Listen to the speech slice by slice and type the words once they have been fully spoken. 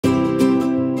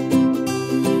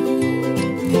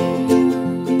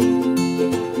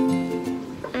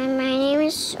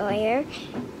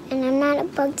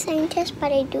bug scientist,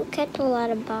 but I do catch a lot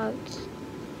of bugs.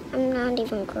 I'm not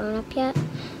even grown up yet.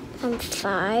 I'm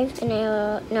 5 and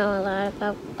I know a lot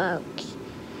about bugs.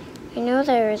 I know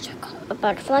there's a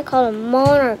butterfly called a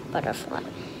monarch butterfly.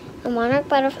 A monarch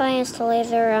butterfly has to lay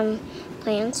their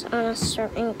plants on a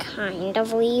certain kind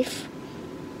of leaf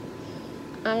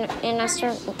in a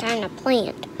certain kind of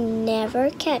plant.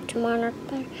 Never catch monarch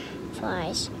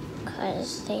butterflies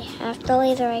because they have to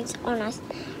lay their eggs on a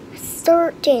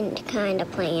certain kind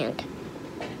of plant.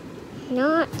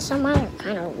 Not some other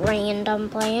kind of random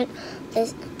plant.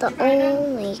 It's the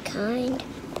only kind.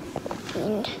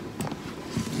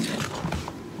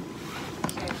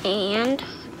 And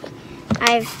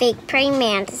I have fake praying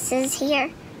mantises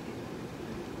here.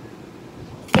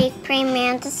 Fake praying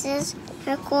mantises.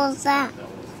 How cool is that?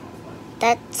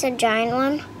 That's a giant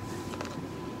one.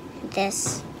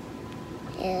 This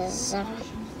is a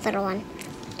little one.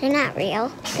 They're not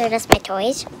real. They're just my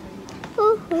toys.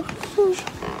 Ooh, ooh, ooh.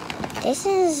 This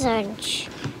is a...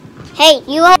 Hey,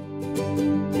 you all...